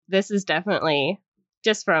this is definitely,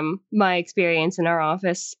 just from my experience in our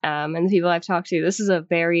office and the people I've talked to, this is a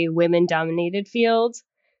very women-dominated field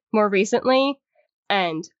more recently.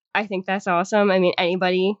 And I think that's awesome. I mean,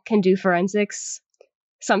 anybody can do forensics.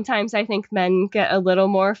 Sometimes I think men get a little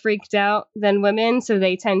more freaked out than women, so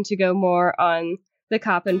they tend to go more on the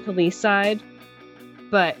cop and police side.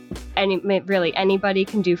 But really, anybody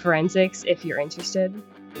can do forensics if you're interested.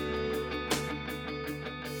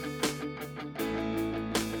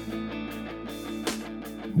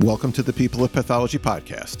 Welcome to the People of Pathology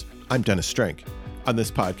podcast. I'm Dennis Strank. On this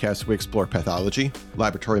podcast, we explore pathology,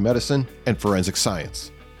 laboratory medicine, and forensic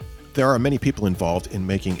science. There are many people involved in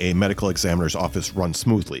making a medical examiner's office run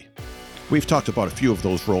smoothly. We've talked about a few of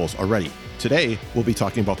those roles already. Today, we'll be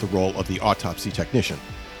talking about the role of the autopsy technician.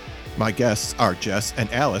 My guests are Jess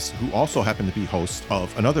and Alice, who also happen to be hosts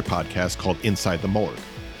of another podcast called Inside the Morgue.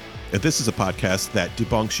 This is a podcast that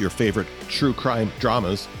debunks your favorite true crime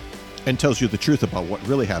dramas and tells you the truth about what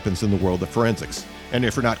really happens in the world of forensics. And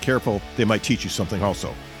if you're not careful, they might teach you something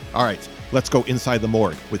also. All right, let's go inside the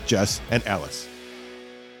morgue with Jess and Alice.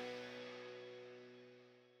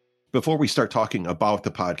 Before we start talking about the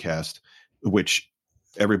podcast, which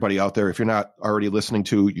everybody out there, if you're not already listening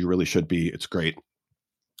to, you really should be. It's great.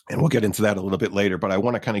 And we'll get into that a little bit later. But I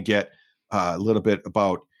want to kind of get a little bit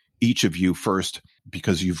about each of you first,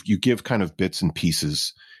 because you give kind of bits and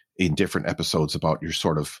pieces in different episodes about your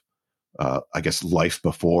sort of, I guess, life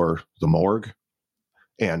before the morgue.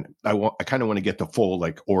 And I kind of want to get the full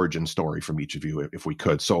like origin story from each of you if we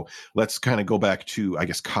could. So let's kind of go back to, I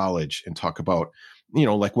guess, college and talk about,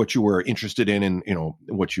 like what you were interested in and,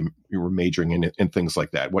 what you were majoring in and things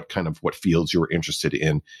like that. What fields you were interested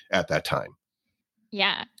in at that time.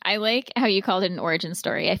 Yeah. I like how you called it an origin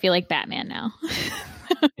story. I feel like Batman now.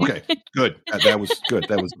 Okay, good. That was good.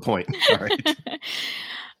 That was the point. All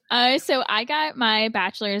right. So I got my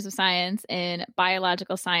bachelor's of science in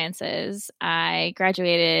biological sciences. I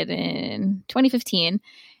graduated in 2015,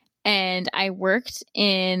 and I worked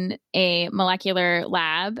in a molecular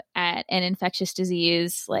lab at an infectious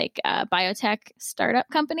disease, biotech startup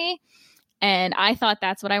company. And I thought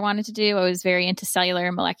that's what I wanted to do. I was very into cellular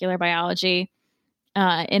and molecular biology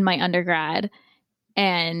in my undergrad.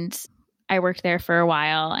 And I worked there for a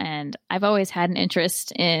while, and I've always had an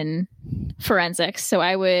interest in forensics. So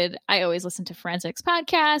I always listen to forensics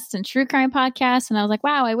podcasts and true crime podcasts. And I was like,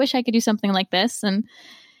 wow, I wish I could do something like this. And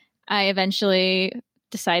I eventually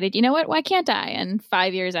decided, you know what, why can't I? And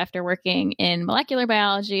 5 years after working in molecular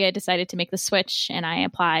biology, I decided to make the switch, and I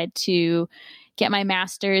applied to get my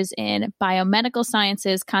master's in biomedical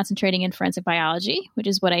sciences, concentrating in forensic biology, which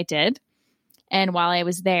is what I did. And while I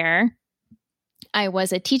was there, I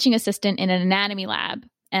was a teaching assistant in an anatomy lab,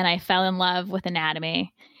 and I fell in love with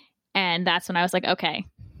anatomy. And that's when I was like, okay,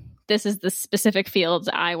 this is the specific field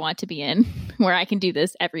I want to be in, where I can do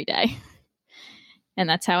this every day. And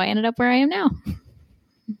that's how I ended up where I am now.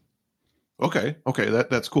 Okay,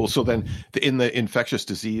 that's cool. So then in the infectious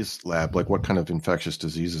disease lab, what kind of infectious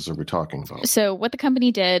diseases are we talking about? So what the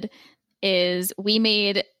company did is we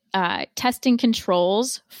made testing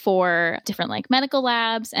controls for different medical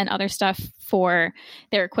labs and other stuff for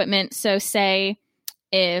their equipment. So say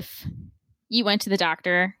if you went to the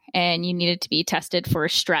doctor and you needed to be tested for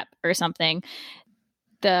strep or something,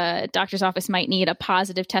 the doctor's office might need a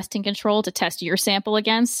positive testing control to test your sample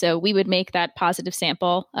against. So we would make that positive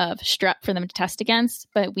sample of strep for them to test against,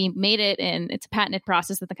 but we made it it's a patented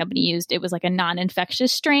process that the company used. It was like a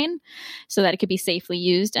non-infectious strain so that it could be safely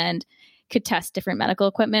used and could test different medical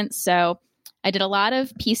equipment. So I did a lot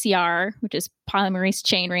of PCR, which is polymerase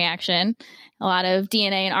chain reaction, a lot of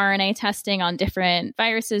DNA and RNA testing on different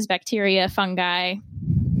viruses, bacteria, fungi,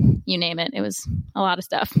 you name it. It was a lot of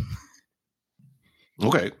stuff.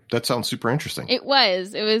 Okay. That sounds super interesting. It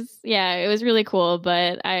was really cool,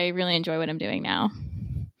 but I really enjoy what I'm doing now.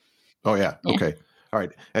 Oh yeah. Okay. All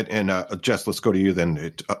right. And Jess, let's go to you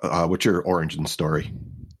then. What's your origin story?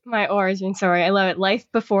 My origin story. I love it.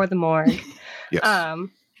 Life before the morgue. Yes.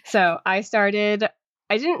 So I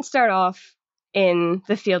didn't start off in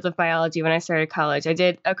the field of biology when I started college. I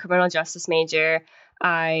did a criminal justice major.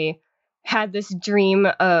 I had this dream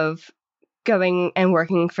of going and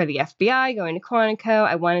working for the FBI, going to Quantico.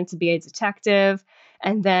 I wanted to be a detective.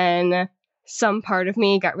 And then some part of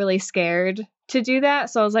me got really scared to do that.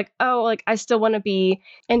 So I was like, I still want to be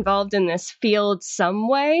involved in this field some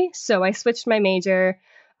way. So I switched my major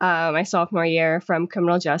my sophomore year from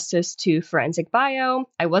criminal justice to forensic bio.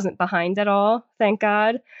 I wasn't behind at all, thank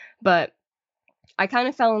God. But I kind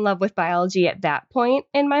of fell in love with biology at that point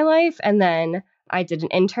in my life. And then I did an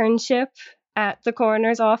internship at the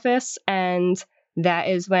coroner's office, and that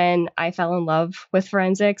is when I fell in love with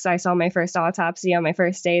forensics. I saw my first autopsy on my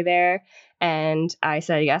first day there, and I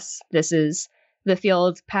said, yes, this is the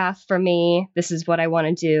field path for me. This is what I want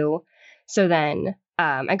to do. So then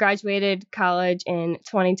I graduated college in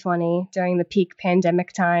 2020 during the peak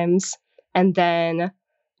pandemic times, and then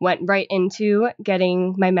went right into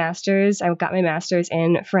getting my master's. I got my master's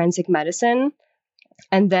in forensic medicine.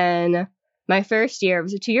 And then my first year, it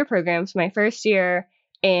was a 2-year program. So my first year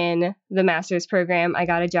in the master's program, I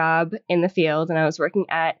got a job in the field, and I was working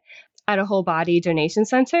at a whole body donation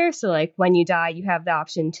center. So like when you die, you have the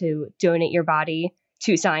option to donate your body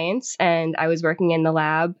to science. And I was working in the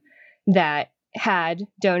lab that had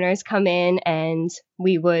donors come in, and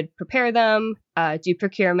we would prepare them, do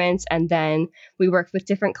procurements, and then we worked with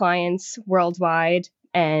different clients worldwide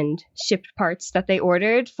and shipped parts that they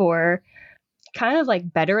ordered for kind of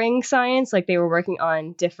like bettering science. Like they were working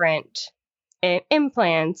on different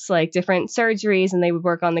implants, like different surgeries, and they would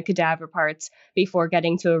work on the cadaver parts before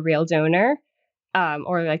getting to a real donor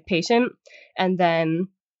or like patient. And then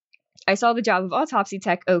I saw the job of autopsy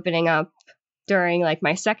tech opening up during like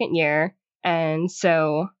my second year. And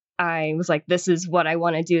so I was like, this is what I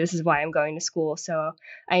want to do. This is why I'm going to school. So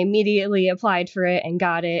I immediately applied for it and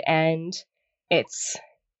got it. And it's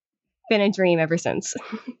been a dream ever since.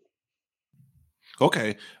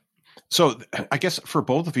 Okay. So I guess for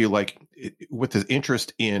both of you, like with the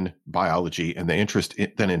interest in biology and the interest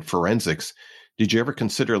then in forensics, did you ever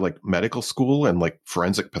consider like medical school and like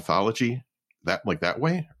forensic pathology that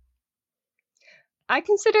way? I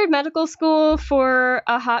considered medical school for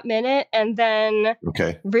a hot minute and then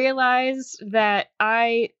realized that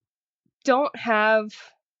I don't have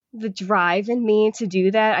the drive in me to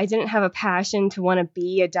do that. I didn't have a passion to want to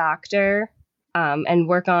be a doctor and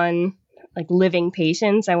work on like living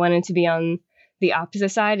patients. I wanted to be on the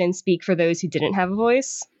opposite side and speak for those who didn't have a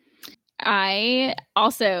voice. I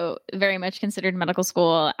also very much considered medical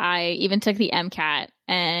school. I even took the MCAT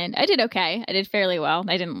and I did okay. I did fairly well.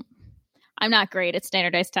 I'm not great at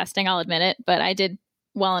standardized testing, I'll admit it, but I did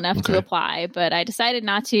well enough to apply. But I decided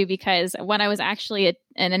not to because when I was actually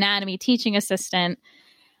an anatomy teaching assistant,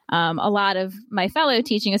 a lot of my fellow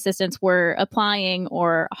teaching assistants were applying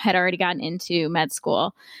or had already gotten into med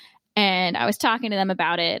school. And I was talking to them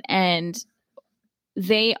about it, and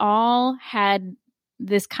they all had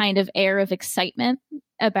this kind of air of excitement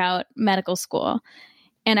about medical school.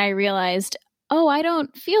 And I realized, oh, I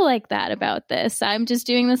don't feel like that about this. I'm just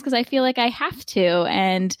doing this because I feel like I have to.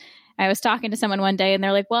 And I was talking to someone one day and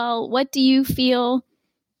they're like, well, what do you feel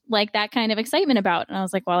like that kind of excitement about? And I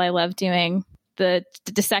was like, well, I love doing the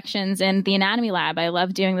dissections in the anatomy lab. I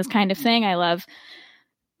love doing this kind of thing.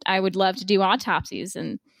 I would love to do autopsies.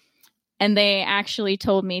 And they actually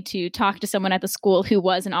told me to talk to someone at the school who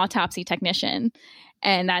was an autopsy technician.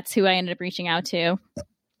 And that's who I ended up reaching out to.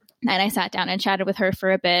 And I sat down and chatted with her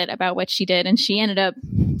for a bit about what she did. And she ended up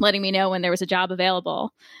letting me know when there was a job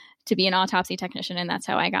available to be an autopsy technician. And that's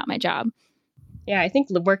how I got my job. Yeah, I think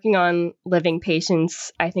working on living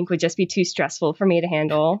patients, I think would just be too stressful for me to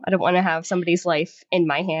handle. I don't want to have somebody's life in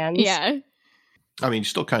my hands. Yeah. I mean, you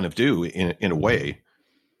still kind of do in a way.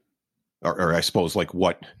 Or I suppose like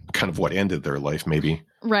what ended their life, maybe.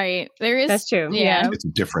 Right. That's true. Yeah. It's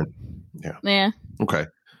different. Yeah. Yeah. Okay.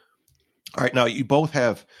 All right. Now you both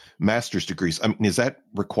have master's degrees. I mean, is that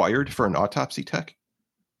required for an autopsy tech?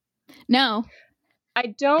 No.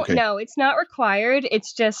 I don't know. It's not required.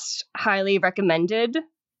 It's just highly recommended.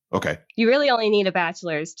 Okay. You really only need a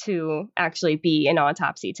bachelor's to actually be an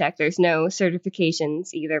autopsy tech. There's no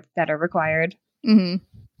certifications either that are required. Mm-hmm.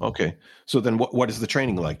 Okay. So then what is the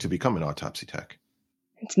training like to become an autopsy tech?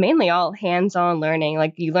 It's mainly all hands-on learning.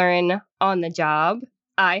 Like you learn on the job.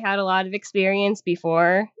 I had a lot of experience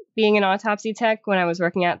before being an autopsy tech. When I was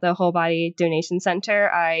working at the whole body donation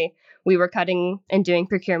center, we were cutting and doing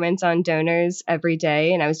procurements on donors every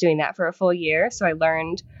day, and I was doing that for a full year. So I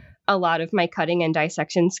learned a lot of my cutting and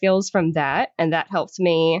dissection skills from that, and that helped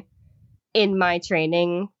me in my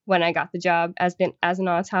training when I got the job as an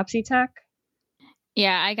autopsy tech.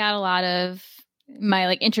 Yeah, I got a lot of my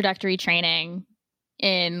like introductory training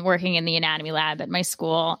in working in the anatomy lab at my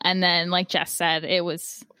school. And then, like Jess said, it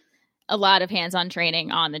was a lot of hands-on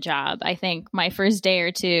training on the job. I think my first day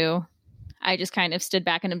or two, I just kind of stood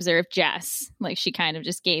back and observed Jess. Like she kind of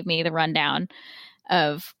just gave me the rundown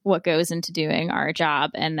of what goes into doing our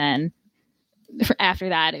job. And then after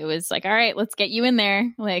that, it was like, all right, let's get you in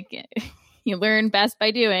there. Like you learn best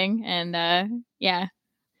by doing. And yeah.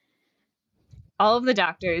 All of the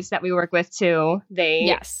doctors that we work with too,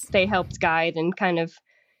 they helped guide and kind of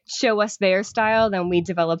show us their style. Then we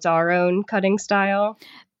developed our own cutting style.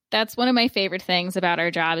 That's one of my favorite things about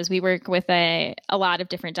our job is we work with a lot of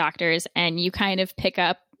different doctors, and you kind of pick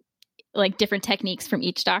up like different techniques from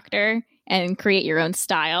each doctor and create your own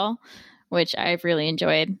style, which I've really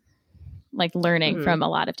enjoyed, like learning from a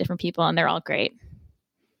lot of different people, and they're all great.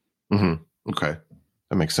 Okay.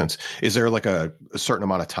 That makes sense. Is there like a certain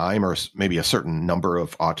amount of time or maybe a certain number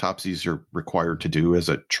of autopsies you're required to do as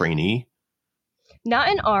a trainee? Not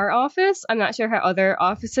in our office. I'm not sure how other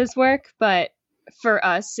offices work, but for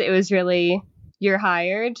us, it was really, you're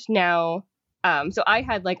hired now. So I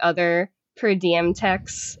had like other per diem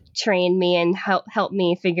techs train me and help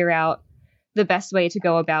me figure out the best way to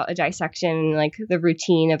go about a dissection, like the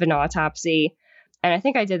routine of an autopsy. And I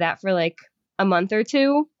think I did that for like a month or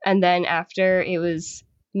two. And then after, it was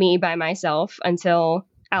me by myself until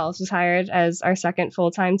Alice was hired as our second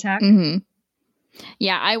full-time tech.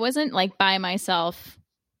 Yeah, I wasn't like by myself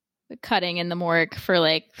cutting in the morgue for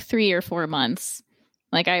like 3 or 4 months.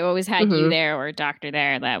 Like I always had you there or a doctor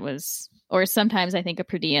there that was, or sometimes I think a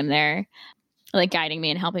per diem there, like guiding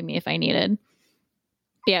me and helping me if I needed.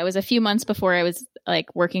 But yeah, it was a few months before I was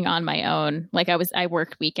like working on my own. Like I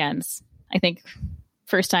worked weekends. I think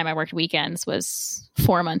first time I worked weekends was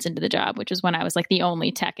 4 months into the job, which is when I was like the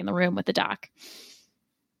only tech in the room with the doc.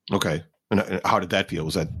 Okay. And how did that feel?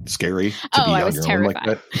 Was that scary to be I on was your terrified. own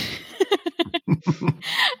like that?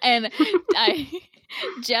 And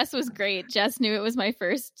Jess was great. Jess knew it was my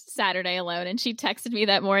first Saturday alone, and she texted me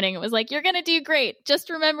that morning. It was like, "You're gonna do great. Just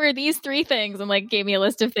remember these 3 things," and like gave me a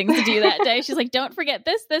list of things to do that day. She's like, "Don't forget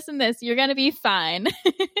this, this, and this. You're gonna be fine."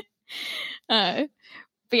 But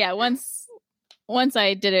yeah, once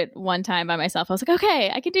I did it one time by myself, I was like, "Okay,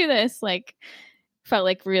 I can do this." Like, felt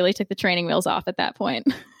like really took the training wheels off at that point.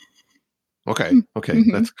 Okay.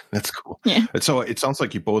 That's cool. Yeah. So it sounds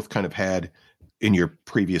like you both kind of had in your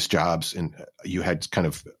previous jobs, and you had kind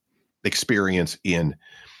of experience in,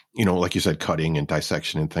 like you said, cutting and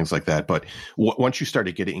dissection and things like that. But once you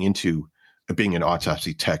started getting into being an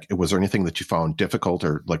autopsy tech, was there anything that you found difficult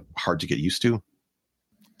or like hard to get used to?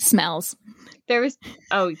 Smells. There was,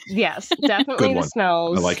 yes, definitely the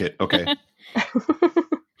smells. I like it. Okay.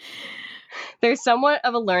 There's somewhat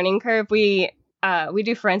of a learning curve. We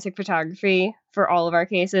do forensic photography for all of our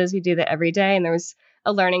cases. We do that every day. And there was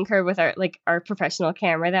a learning curve with our professional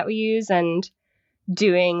camera that we use, and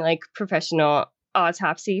doing like professional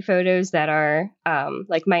autopsy photos that are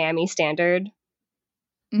like Miami standard.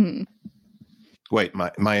 Wait,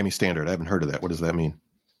 Miami standard. I haven't heard of that. What does that mean?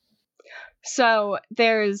 So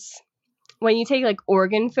when you take like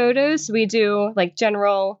organ photos, we do like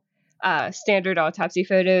general standard autopsy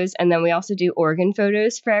photos, and then we also do organ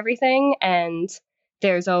photos for everything. And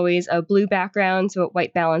there's always a blue background, so it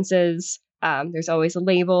white balances. There's always a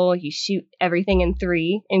label. You shoot everything in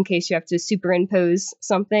 3 in case you have to superimpose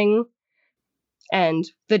something. And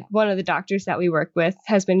one of the doctors that we work with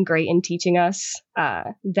has been great in teaching us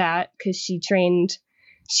that, because she trained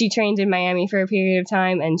in Miami for a period of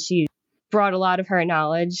time, and she brought a lot of her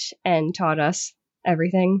knowledge and taught us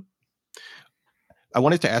everything. I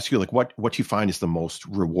wanted to ask you, like, what you find is the most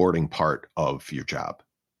rewarding part of your job?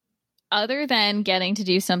 Other than getting to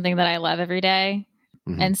do something that I love every day,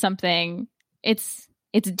 and something it's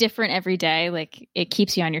different every day. Like it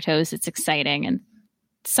keeps you on your toes. It's exciting. And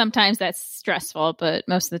sometimes that's stressful, but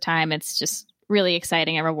most of the time it's just really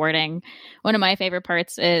exciting and rewarding. One of my favorite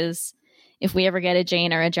parts is if we ever get a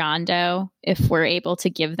Jane or a John Doe, if we're able to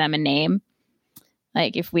give them a name,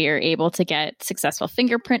 like if we are able to get successful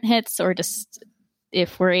fingerprint hits, or just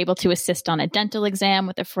if we're able to assist on a dental exam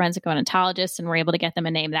with a forensic odontologist and we're able to get them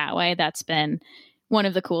a name that way, that's been one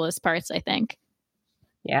of the coolest parts, I think.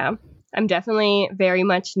 Yeah. I'm definitely very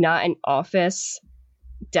much not an office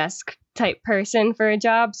desk type person for a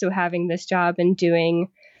job. So having this job and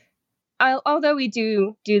although we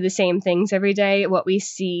do the same things every day, what we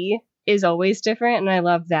see is always different. And I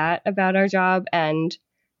love that about our job. And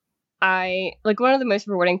one of the most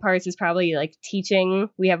rewarding parts is probably like teaching.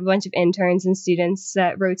 We have a bunch of interns and students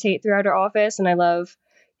that rotate throughout our office, and I love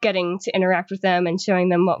getting to interact with them and showing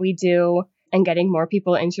them what we do and getting more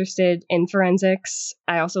people interested in forensics.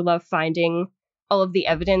 I also love finding all of the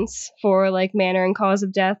evidence for like manner and cause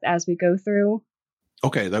of death as we go through.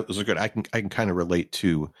 Okay, that was good. I can kind of relate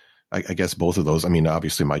to, I guess, both of those. I mean,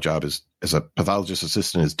 obviously my job as a pathologist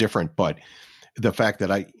assistant is different, but the fact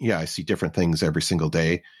that I see different things every single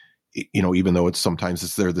day, even though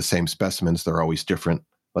they're the same specimens, they're always different,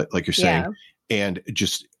 like you're saying. Yeah. And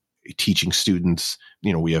just teaching students,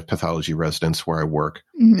 we have pathology residents where I work,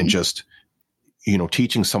 and just,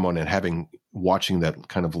 teaching someone and watching that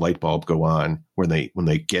kind of light bulb go on when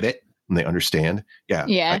they get it and they understand. Yeah.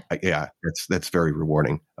 Yeah. That's very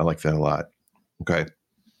rewarding. I like that a lot. Okay.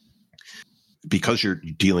 because you're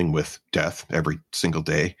dealing with death every single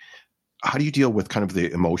day, how do you deal with kind of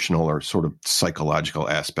the emotional or sort of psychological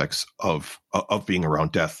aspects of being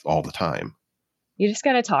around death all the time? You just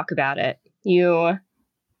got to talk about it. You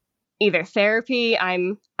either therapy.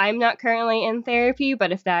 I'm not currently in therapy,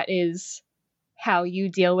 but if that is how you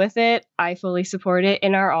deal with it, I fully support it.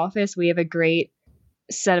 In our office, we have a great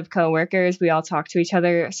set of coworkers. We all talk to each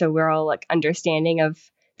other, so we're all like understanding of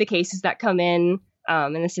the cases that come in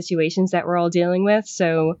and the situations that we're all dealing with.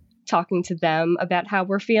 So talking to them about how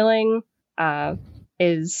we're feeling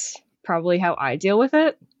is probably how I deal with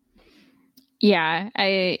it. Yeah,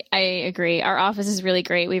 I agree. Our office is really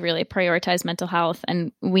great. We really prioritize mental health,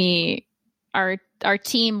 and our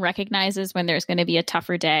team recognizes when there's going to be a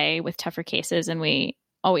tougher day with tougher cases, and we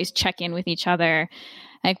always check in with each other.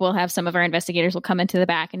 Like, we'll have some of our investigators will come into the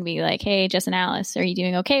back and be like, "Hey, Jess and Alice, are you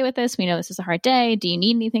doing okay with this? We know this is a hard day. Do you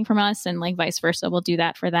need anything from us?" And like vice versa, we'll do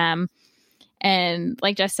that for them. And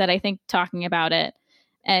like Jess said, I think talking about it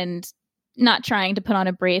and not trying to put on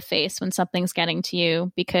a brave face when something's getting to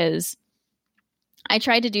you, because I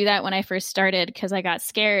tried to do that when I first started because I got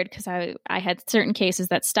scared because I had certain cases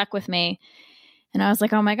that stuck with me. And I was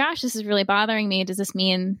like, oh my gosh, this is really bothering me. Does this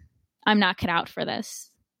mean I'm not cut out for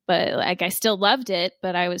this? But like, I still loved it,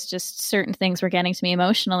 but I was just, certain things were getting to me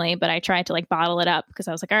emotionally, but I tried to like bottle it up because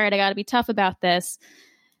I was like, all right, I got to be tough about this.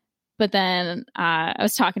 But then I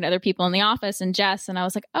was talking to other people in the office and Jess, and I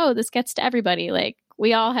was like, oh, this gets to everybody. Like,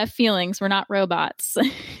 we all have feelings. We're not robots.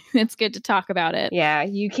 It's good to talk about it. Yeah,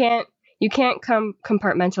 you can't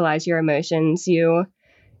compartmentalize your emotions. Even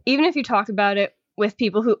if you talk about it with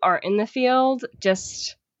people who aren't in the field,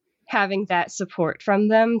 just having that support from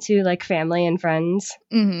them to like family and friends.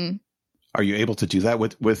 Mm-hmm. Are you able to do that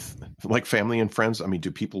with like family and friends? I mean, do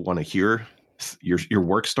people want to hear your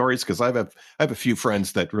work stories? Because I have a few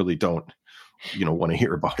friends that really don't, want to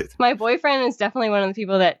hear about it. My boyfriend is definitely one of the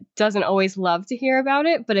people that doesn't always love to hear about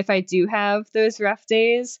it. But if I do have those rough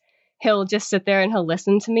days, he'll just sit there and he'll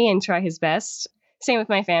listen to me and try his best. Same with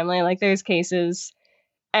my family. Like, there's cases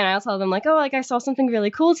and I'll tell them like, oh, like I saw something really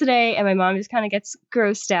cool today. And my mom just kind of gets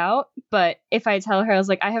grossed out. But if I tell her, I was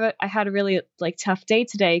like, I had a really like tough day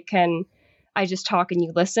today. Can I just talk and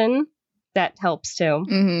you listen? That helps too.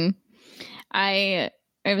 Mm-hmm. I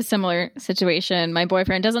have a similar situation. My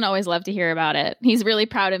boyfriend doesn't always love to hear about it. He's really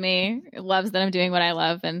proud of me, loves that I'm doing what I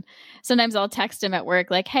love. And sometimes I'll text him at work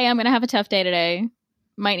like, hey, I'm going to have a tough day today.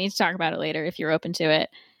 Might need to talk about it later if you're open to it.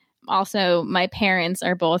 Also, my parents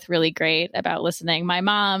are both really great about listening. My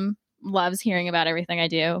mom loves hearing about everything I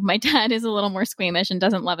do. My dad is a little more squeamish and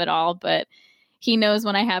doesn't love it all, but he knows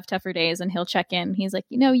when I have tougher days and he'll check in. He's like,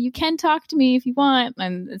 you can talk to me if you want.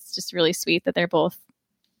 And it's just really sweet that they're both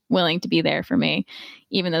willing to be there for me,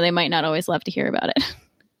 even though they might not always love to hear about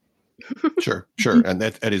it. Sure. And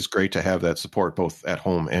that is great to have that support both at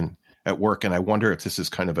home and at work. And I wonder if this is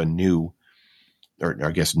kind of a new, or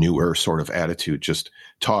I guess newer sort of attitude, just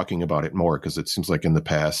talking about it more, because it seems like in the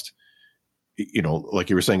past, like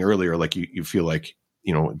you were saying earlier, like you feel like,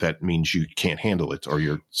 that means you can't handle it or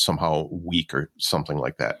you're somehow weak or something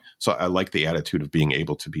like that. So I like the attitude of being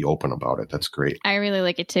able to be open about it. That's great. I really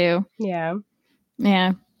like it too. Yeah.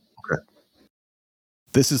 Okay.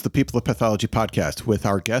 This is the People of Pathology podcast with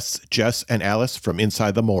our guests, Jess and Alice from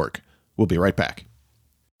Inside the Morgue. We'll be right back.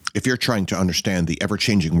 If you're trying to understand the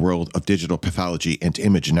ever-changing world of digital pathology and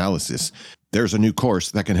image analysis, there's a new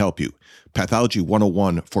course that can help you, Pathology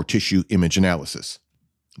 101 for Tissue Image Analysis.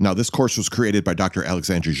 Now, this course was created by Dr.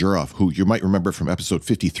 Alexandra Juroff, who you might remember from episode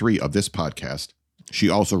 53 of this podcast. She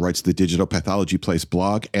also writes the Digital Pathology Place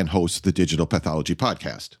blog and hosts the Digital Pathology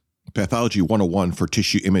podcast. Pathology 101 for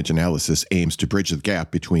Tissue Image Analysis aims to bridge the gap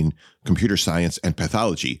between computer science and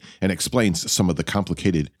pathology and explains some of the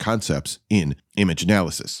complicated concepts in image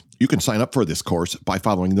analysis. You can sign up for this course by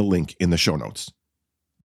following the link in the show notes.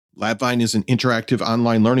 LabVine is an interactive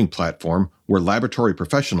online learning platform where laboratory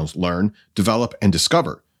professionals learn, develop, and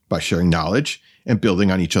discover by sharing knowledge and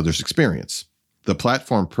building on each other's experience. The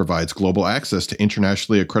platform provides global access to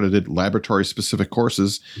internationally accredited laboratory-specific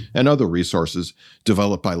courses and other resources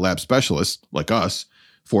developed by lab specialists, like us,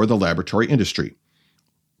 for the laboratory industry.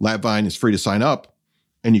 LabVine is free to sign up,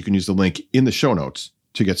 and you can use the link in the show notes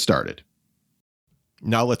to get started.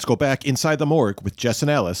 Now let's go back inside the morgue with Jess and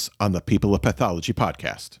Alice on the People of Pathology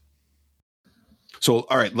podcast. So,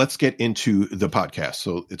 all right, let's get into the podcast.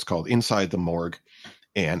 So it's called Inside the Morgue,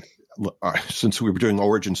 and since we were doing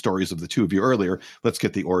origin stories of the two of you earlier, let's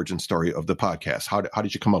get the origin story of the podcast. How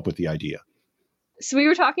did you come up with the idea? So we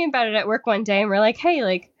were talking about it at work one day and we're like, hey,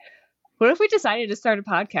 like, what if we decided to start a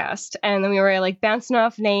podcast? And then we were like bouncing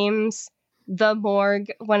off names. the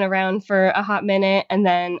Morgue went around for a hot minute, and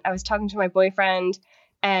then I was talking to my boyfriend,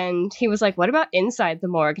 and he was like, what about Inside the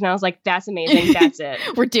Morgue? And I was like, that's amazing. That's it.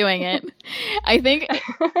 We're doing it. I think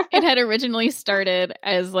it had originally started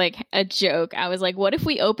as like a joke. I was like, what if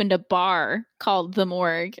we opened a bar called The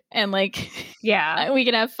Morgue and like, yeah, we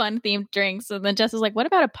could have fun themed drinks? And then Jess was like, what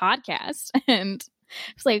about a podcast? And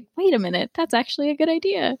I was like, wait a minute, that's actually a good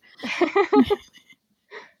idea.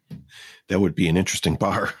 That would be an interesting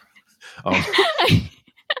bar.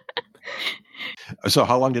 So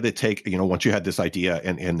how long did it take, once you had this idea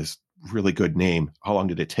and this really good name, how long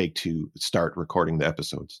did it take to start recording the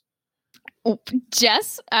episodes?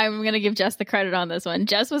 Jess, I'm going to give Jess the credit on this one.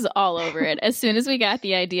 Jess was all over it. As soon as we got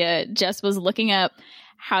the idea, Jess was looking up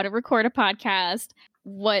how to record a podcast,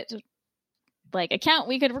 what like account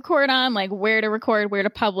we could record on, like where to record, where to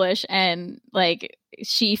publish. And like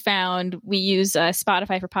she found, we use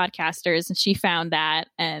Spotify for podcasters, and she found that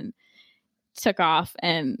and took off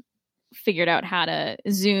and figured out how to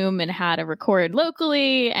Zoom and how to record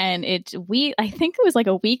locally. And I think it was like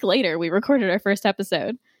a week later we recorded our first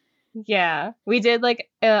episode. Yeah, we did like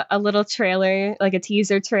a little trailer, like a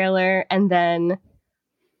teaser trailer, and then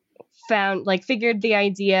figured the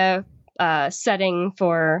idea setting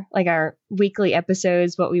for like our weekly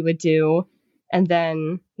episodes, what we would do. And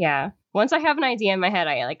then, yeah, once I have an idea in my head,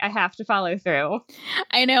 I have to follow through.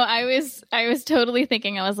 I know. I was totally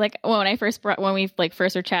thinking, I was like, when we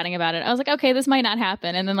first were chatting about it, I was like, okay, this might not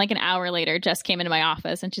happen. And then like an hour later, Jess came into my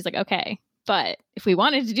office and she's like, okay, but if we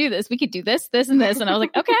wanted to do this, we could do this, this, and this. And I was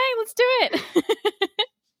like, okay, let's do it.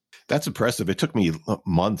 That's impressive. It took me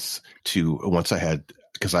months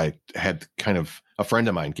because I had kind of a friend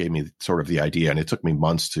of mine gave me sort of the idea, and it took me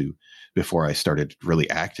months before I started really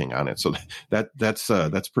acting on it. So that's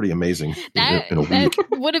pretty amazing. In a week. That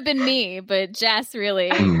would have been me, but Jess really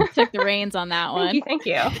took the reins on that one. Thank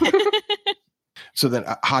you. So then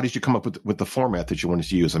how did you come up with the format that you wanted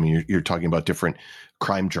to use? I mean, you're talking about different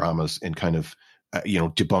crime dramas and kind of,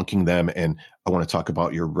 debunking them. And I want to talk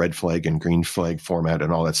about your red flag and green flag format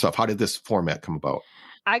and all that stuff. How did this format come about?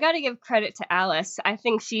 I got to give credit to Alice. I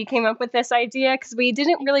think she came up with this idea because we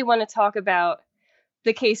didn't really want to talk about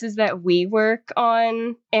the cases that we work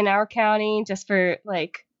on in our county just for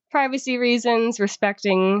like privacy reasons,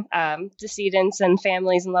 respecting decedents and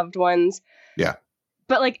families and loved ones. Yeah.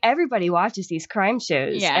 But like everybody watches these crime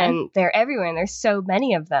shows and they're everywhere and there's so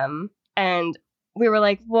many of them. And we were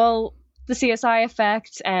like, well, the CSI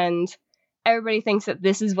effect, and everybody thinks that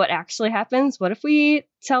this is what actually happens. What if we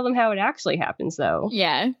tell them how it actually happens, though?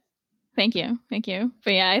 Yeah. Thank you.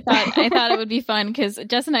 But yeah, I thought it would be fun because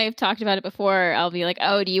Jess and I have talked about it before. I'll be like,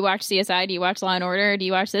 oh, do you watch CSI? Do you watch Law and Order? Do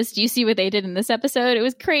you watch this? Do you see what they did in this episode? It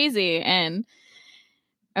was crazy. And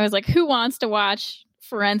I was like, who wants to watch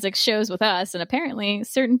forensic shows with us? And apparently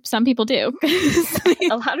some people do.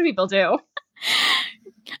 A lot of people do.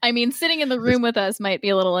 I mean, sitting in the room with us might be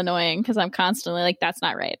a little annoying because I'm constantly like, that's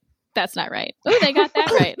not right. Oh, they got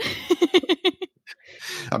that right.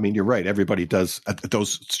 I mean, you're right. Everybody does.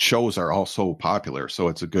 Those shows are all so popular. So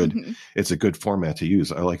it's a good format to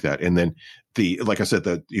use. I like that. And then like I said,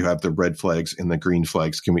 that you have the red flags and the green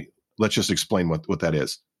flags. Let's just explain what that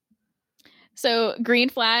is. So green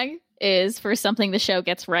flag is for something the show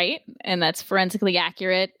gets right, and that's forensically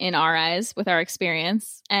accurate in our eyes with our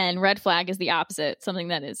experience. And red flag is the opposite, something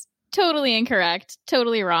that is totally incorrect,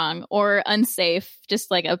 totally wrong, or unsafe, just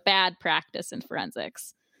like a bad practice in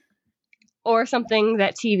forensics. Or something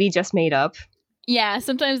that TV just made up. Yeah,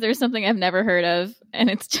 sometimes there's something I've never heard of, and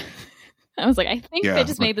it's just, I was like, I think they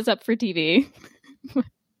just made this up for TV.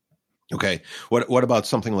 Okay. What about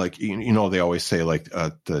something like, they always say like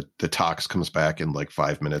the tox comes back in like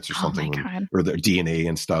 5 minutes or something, or the DNA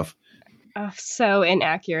and stuff. Oh, so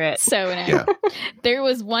inaccurate. Yeah. There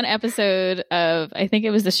was one episode of, I think it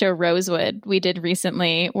was the show Rosewood we did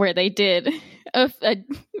recently, where they did a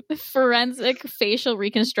forensic facial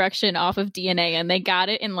reconstruction off of DNA, and they got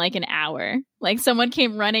it in like an hour. Like someone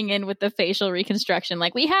came running in with the facial reconstruction,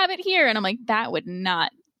 like, we have it here. And I'm like, that would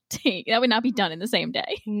not be done in the same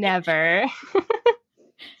day. Never.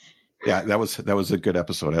 Yeah, that was a good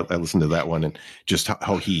episode. I listened to that one, and just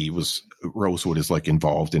how Rosewood is like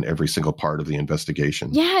involved in every single part of the investigation.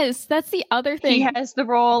 Yes, that's the other thing. He has the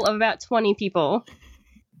role of about 20 people.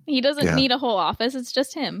 He doesn't need a whole office. It's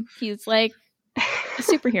just him. He's like a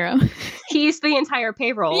superhero. He's the entire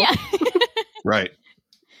payroll. Yeah. Right.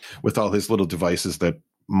 With all his little devices that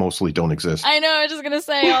mostly don't exist. I know. I was just going to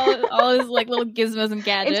say all his like little gizmos and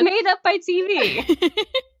gadgets. It's made up by TV.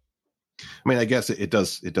 I mean, I guess it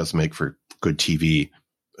does make for good TV.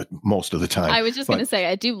 most of the time. I was just going to say,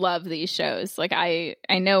 I do love these shows. Like I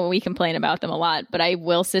know we complain about them a lot, but I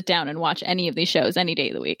will sit down and watch any of these shows any day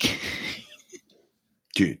of the week.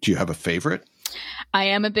 Do you have a favorite? I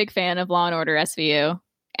am a big fan of Law and Order SVU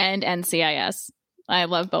and NCIS. I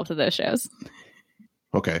love both of those shows.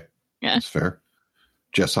 Okay. Yeah. That's fair.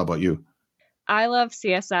 Jess, how about you? I love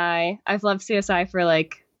CSI. I've loved CSI for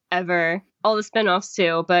like ever. All the spinoffs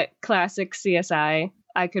too, but classic CSI.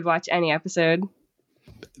 I could watch any episode.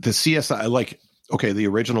 The CSI, like, okay, the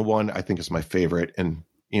original one I think is my favorite. And,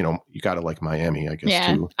 you know, you got to like Miami, I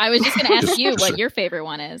guess, too. I was just going to ask you what your favorite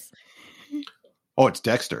one is. Oh, it's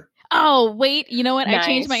Dexter. Oh, wait. You know what? Nice. I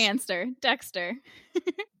changed my answer. Dexter.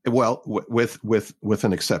 Well, with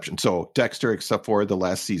an exception. So Dexter, except for the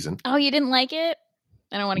last season. Oh, you didn't like it?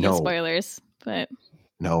 I don't want to give spoilers, but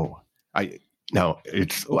no,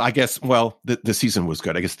 it's, I guess, well, the season was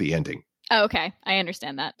good. I guess the ending. Oh, okay. I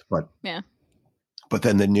understand that. But yeah. But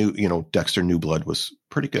then the new, Dexter New Blood was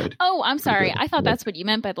pretty good. Oh, I'm sorry. I thought that's what you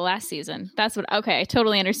meant by the last season. That's what, okay. I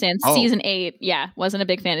totally understand. Season 8. Yeah. Wasn't a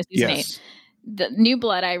big fan of season 8. The New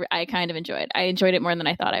Blood, I kind of enjoyed. I enjoyed it more than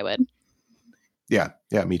I thought I would. Yeah,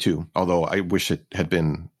 me too. Although I wish it had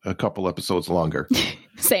been a couple episodes longer.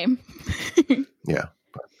 Same. Yeah.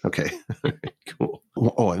 Okay. Cool.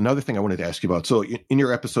 Oh, another thing I wanted to ask you about. So in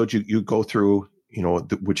your episode, you go through,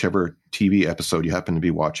 whichever TV episode you happen to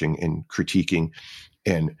be watching and critiquing.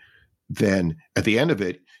 And then at the end of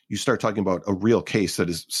it, you start talking about a real case that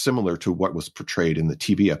is similar to what was portrayed in the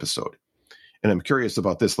TV episode. And I'm curious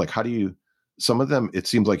about this. Like, how do you, some of them, it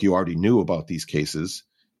seems like you already knew about these cases.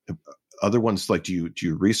 Other ones, like, do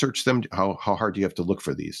you research them? How hard do you have to look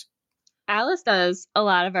for these? Alice does a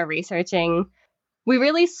lot of our researching. We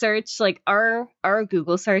really search, like, our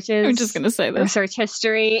Google searches. I'm just going to say that. Search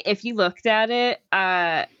history. If you looked at it,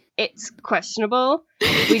 it's questionable.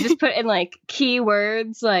 We just put in, like,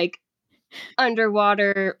 keywords like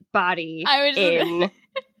underwater body in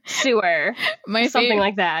sewer. Something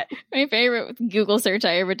like that. My favorite Google search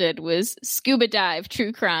I ever did was scuba dive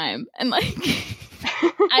true crime. And, like,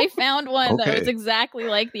 I found one that was exactly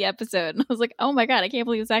like the episode. And I was like, oh my God, I can't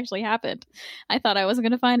believe this actually happened. I thought I wasn't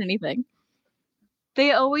going to find anything.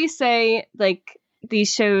 They always say, like,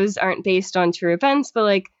 these shows aren't based on true events, but,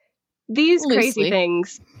 like, these crazy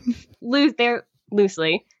things, these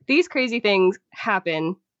crazy things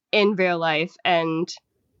happen in real life, and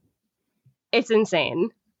it's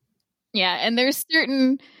insane. Yeah, and there's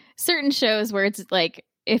certain shows where it's, like,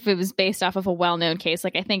 if it was based off of a well-known case,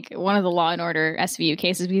 like I think one of the Law and Order SVU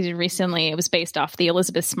cases we did recently, it was based off the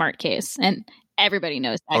Elizabeth Smart case, and everybody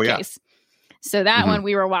knows that case. So that one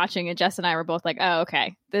we were watching, and Jess and I were both like, oh,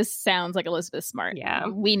 okay, this sounds like Elizabeth Smart. Yeah.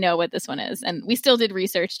 We know what this one is. And we still did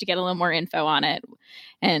research to get a little more info on it.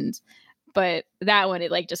 But that one,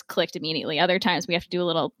 it, like, just clicked immediately. Other times we have to do a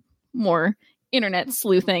little more internet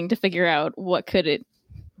sleuthing to figure out what could it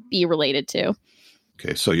be related to.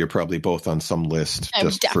 Okay, so you're probably both on some list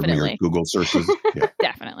just for mere Google searches. Yeah.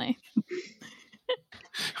 Definitely.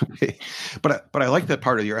 Okay. But I like that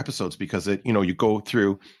part of your episodes because it, you go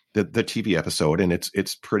through the TV episode and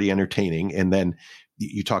it's pretty entertaining. And then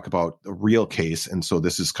you talk about a real case. And so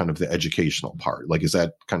this is kind of the educational part. Like, is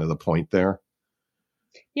that kind of the point there?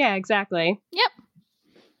 Yeah, exactly. Yep.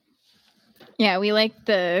 Yeah, we like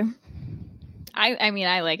I mean,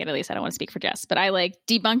 I like it, at least. I don't want to speak for Jess, but I like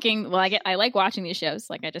debunking. Well, I like watching these shows,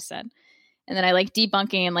 like I just said. And then I like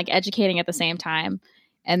debunking and, like, educating at the same time.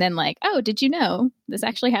 And then, like, oh, did you know this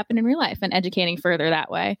actually happened in real life, and educating further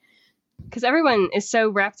that way. Because everyone is so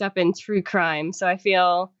wrapped up in true crime. So I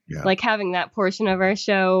feel like having that portion of our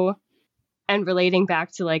show and relating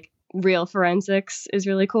back to, like, real forensics is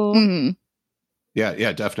really cool. Mm-hmm.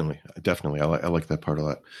 Yeah, definitely. I like that part a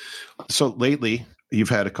lot. So lately, you've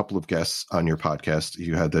had a couple of guests on your podcast.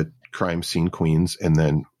 You had the Crime Scene Queens, and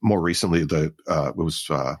then more recently, it was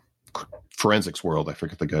Forensics World. I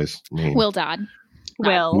forget the guy's name. Will Dodd.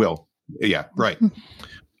 Will. Yeah, right.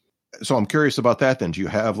 So I'm curious about that then. Do you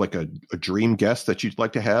have, like, a dream guest that you'd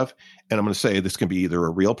like to have? And I'm going to say this can be either a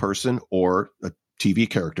real person or a TV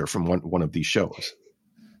character from one of these shows.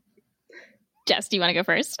 Jess, do you want to go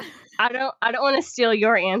first? I don't want to steal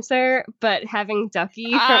your answer, but having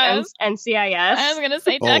Ducky from NCIS. I was going to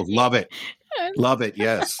say Ducky. Oh, love it. Love it,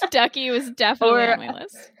 yes. Ducky was definitely on my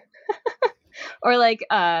list. Or, like,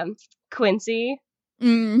 Quincy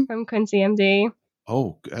from Quincy MD.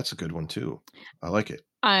 Oh, that's a good one too. I like it.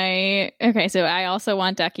 So I also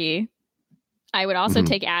want Ducky. I would also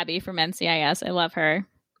take Abby from NCIS. I love her.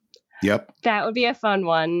 Yep. That would be a fun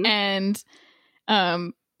one. And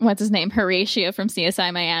what's his name, Horatio from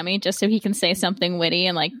CSI Miami, just so he can say something witty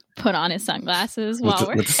and like put on his sunglasses while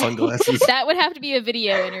with the sunglasses. That would have to be a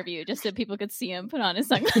video interview just so people could see him put on his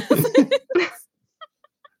sunglasses.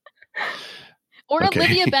 Or Okay.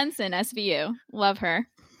 Olivia Benson, SVU. Love her.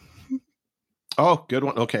 Oh, good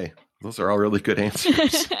one. Okay. Those are all really good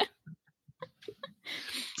answers.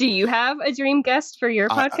 Do you have a dream guest for your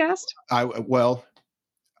podcast?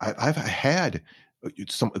 I've had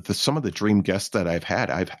some of the dream guests that I've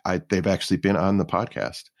had. They've actually been on the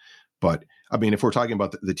podcast. But I mean, if we're talking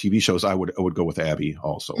about the TV shows, I would go with Abby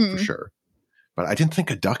also for sure. But I didn't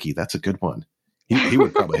think of Ducky. That's a good one. He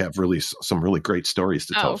would probably have some really great stories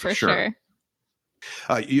to tell for sure.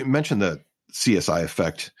 You mentioned the CSI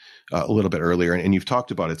effect a little bit earlier, and you've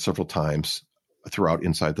talked about it several times throughout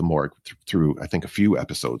Inside the Morgue through I think a few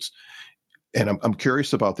episodes. And I'm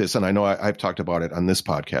curious about this, and I know I've talked about it on this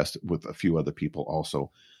podcast with a few other people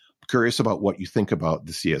also. I'm curious about what you think about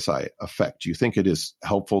the CSI effect. Do you think it is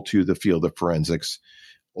helpful to the field of forensics,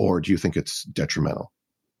 or do you think it's detrimental?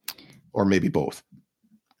 Or maybe both?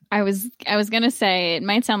 I was going to say it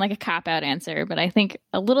might sound like a cop-out answer, but I think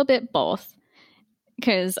a little bit both.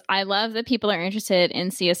 Because I love that people are interested in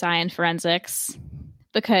CSI and forensics,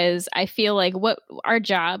 because I feel like what our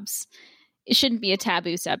jobs, it shouldn't be a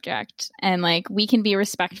taboo subject, and like we can be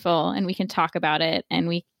respectful and we can talk about it,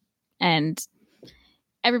 and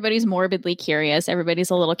everybody's morbidly curious. Everybody's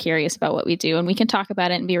a little curious about what we do, and we can talk about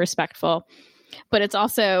it and be respectful. But it's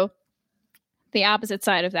also the opposite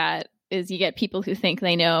side of that is you get people who think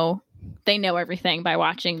they know everything by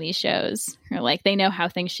watching these shows, or like they know how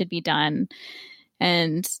things should be done.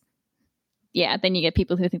 And yeah, then you get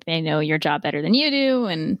people who think they know your job better than you do,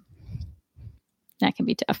 and that can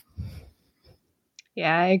be tough.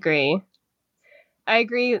 Yeah, I agree.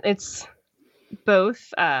 It's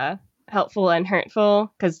both helpful and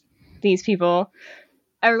hurtful, because these people,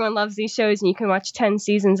 everyone loves these shows, and you can watch 10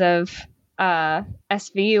 seasons of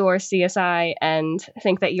SVU or CSI and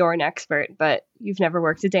think that you're an expert, but you've never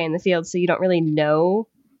worked a day in the field, so you don't really know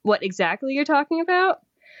what exactly you're talking about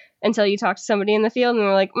until you talk to somebody in the field and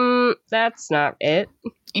they're like, that's not it.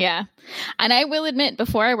 Yeah. And I will admit,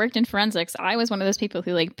 before I worked in forensics, I was one of those people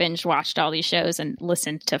who like binge watched all these shows and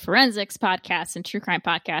listened to forensics podcasts and true crime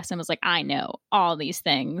podcasts and was like, I know all these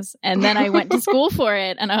things. And then I went to school for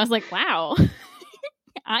it and I was like, wow,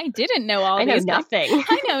 I didn't know all these things.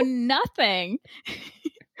 I know nothing.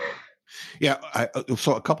 Yeah.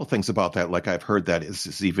 So a couple things about that. Like I've heard that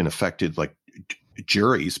it's even affected like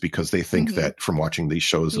juries, because they think that from watching these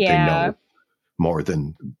shows that they know more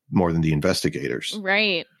than the investigators.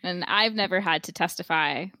 Right. And I've never had to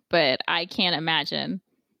testify, but I can't imagine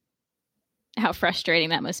how frustrating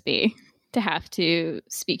that must be to have to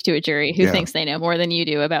speak to a jury who thinks they know more than you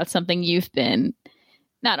do about something you've been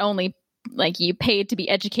not only like you paid to be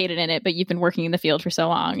educated in it, but you've been working in the field for so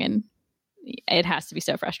long, and it has to be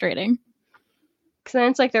so frustrating. Because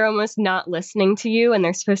then it's like they're almost not listening to you, and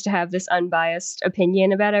they're supposed to have this unbiased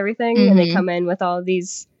opinion about everything, and they come in with all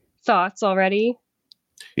these thoughts already.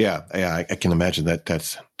 Yeah, I can imagine that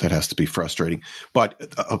has to be frustrating.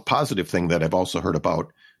 But a positive thing that I've also heard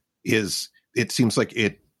about is it seems like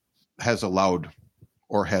it has allowed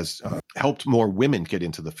or has helped more women get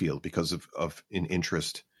into the field because of an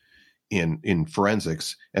interest in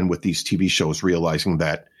forensics, and with these TV shows realizing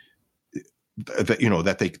that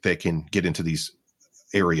they can get into these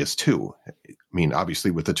areas too. I mean,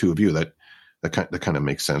 obviously with the two of you, that kind of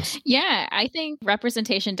makes sense. Yeah, I think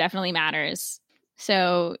representation definitely matters.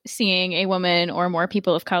 So seeing a woman or more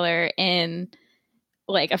people of color in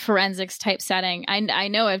like a forensics type setting, I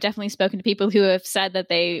know I've definitely spoken to people who have said that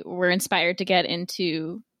they were inspired to get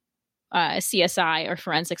into CSI or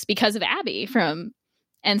forensics because of Abby from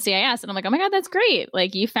NCIS. And I'm like, oh my God, that's great.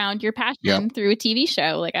 Like you found your passion through a TV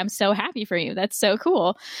show. Like, I'm so happy for you. That's so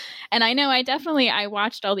cool. And I know I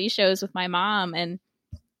watched all these shows with my mom, and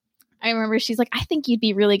I remember she's like, I think you'd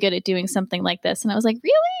be really good at doing something like this. And I was like,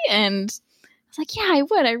 really? And I was like, yeah, I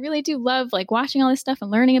would. I really do love like watching all this stuff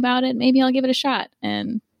and learning about it. Maybe I'll give it a shot.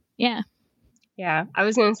 And yeah. Yeah. I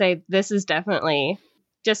was going to say, this is definitely,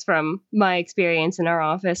 just from my experience in our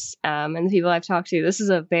office and the people I've talked to, this is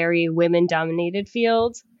a very women-dominated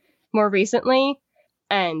field more recently.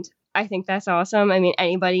 And I think that's awesome. I mean,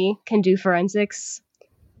 anybody can do forensics.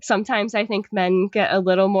 Sometimes I think men get a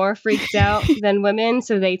little more freaked out than women,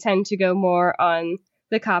 so they tend to go more on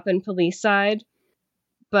the cop and police side.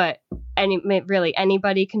 But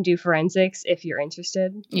anybody can do forensics if you're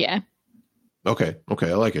interested. Yeah. Okay, I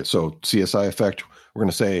like it. So CSI effect, we're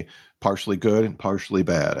going to say partially good and partially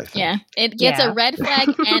bad, I think. Yeah, it gets a red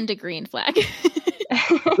flag and a green flag.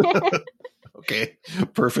 Okay,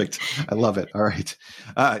 perfect. I love it. All right.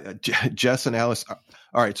 Jess and Alice.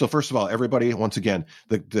 All right. So first of all, everybody, once again,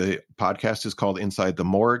 the podcast is called Inside the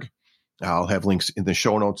Morgue. I'll have links in the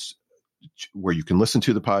show notes where you can listen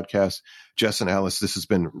to the podcast. Jess and Alice, this has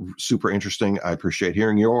been super interesting. I appreciate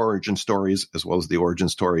hearing your origin stories as well as the origin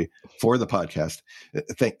story for the podcast.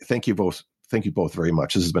 Thank you both. Thank you both very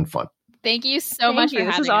much. This has been fun. Thank you so much for having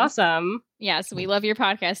us. This is awesome. Yes, we love your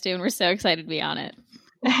podcast too, and we're so excited to be on it.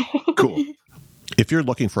 Cool. If you're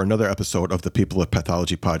looking for another episode of the People of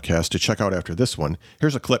Pathology podcast to check out after this one,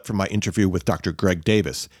 here's a clip from my interview with Dr. Greg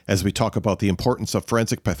Davis as we talk about the importance of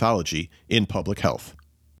forensic pathology in public health.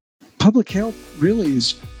 Public health really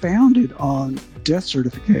is founded on death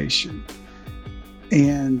certification.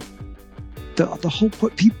 And the whole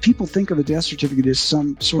people think of a death certificate as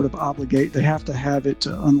some sort of obligate. They have to have it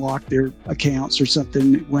to unlock their accounts or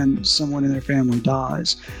something when someone in their family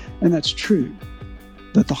dies. And that's true.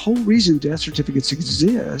 But the whole reason death certificates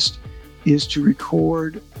exist is to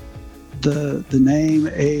record the name,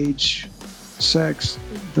 age, sex,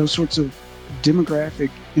 those sorts of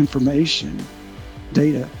demographic information,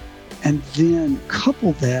 data, and then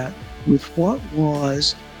couple that with what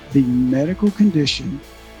was the medical condition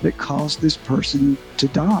that caused this person to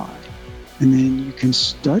die. And then you can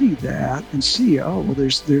study that and see,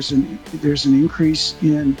 there's an increase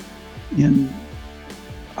in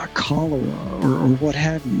cholera or what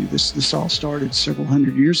have you. This all started several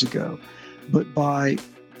hundred years ago. But by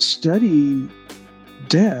studying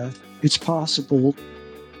death, it's possible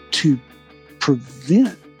to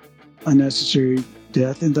prevent unnecessary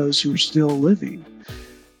death in those who are still living.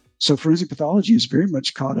 So forensic pathology is very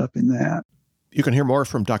much caught up in that. You can hear more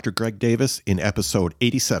from Dr. Greg Davis in episode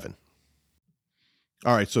 87.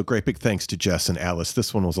 All right, so great big thanks to Jess and Alice.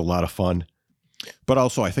 This one was a lot of fun. But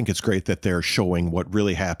also, I think it's great that they're showing what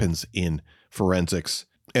really happens in forensics,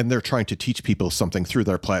 and they're trying to teach people something through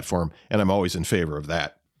their platform, and I'm always in favor of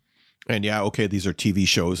that. And yeah, okay, these are TV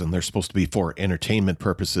shows, and they're supposed to be for entertainment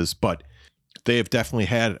purposes, but they have definitely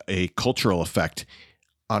had a cultural effect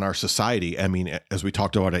on our society. I mean, as we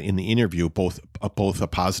talked about in the interview, both a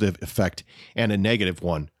positive effect and a negative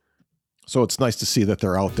one. So it's nice to see that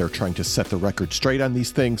they're out there trying to set the record straight on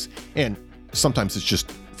these things, and sometimes it's just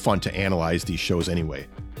fun to analyze these shows anyway.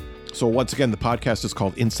 So once again, the podcast is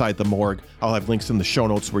called Inside the Morgue. I'll have links in the show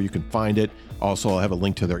notes where you can find it. Also, I'll have a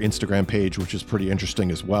link to their Instagram page, which is pretty interesting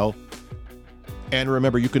as well. And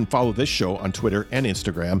remember, you can follow this show on Twitter and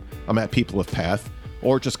Instagram. I'm at People of Path,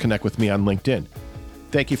 or just connect with me on LinkedIn.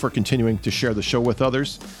 Thank you for continuing to share the show with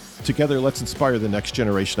others. Together, let's inspire the next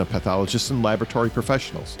generation of pathologists and laboratory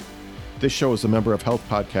professionals. This show is a member of Health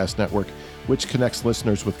Podcast Network, which connects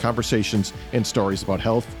listeners with conversations and stories about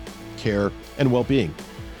health, care, and well-being.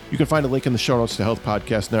 You can find a link in the show notes to Health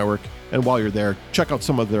Podcast Network, and while you're there, check out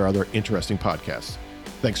some of their other interesting podcasts.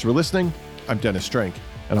 Thanks for listening. I'm Dennis Strank,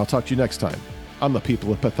 and I'll talk to you next time on the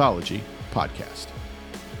People of Pathology podcast.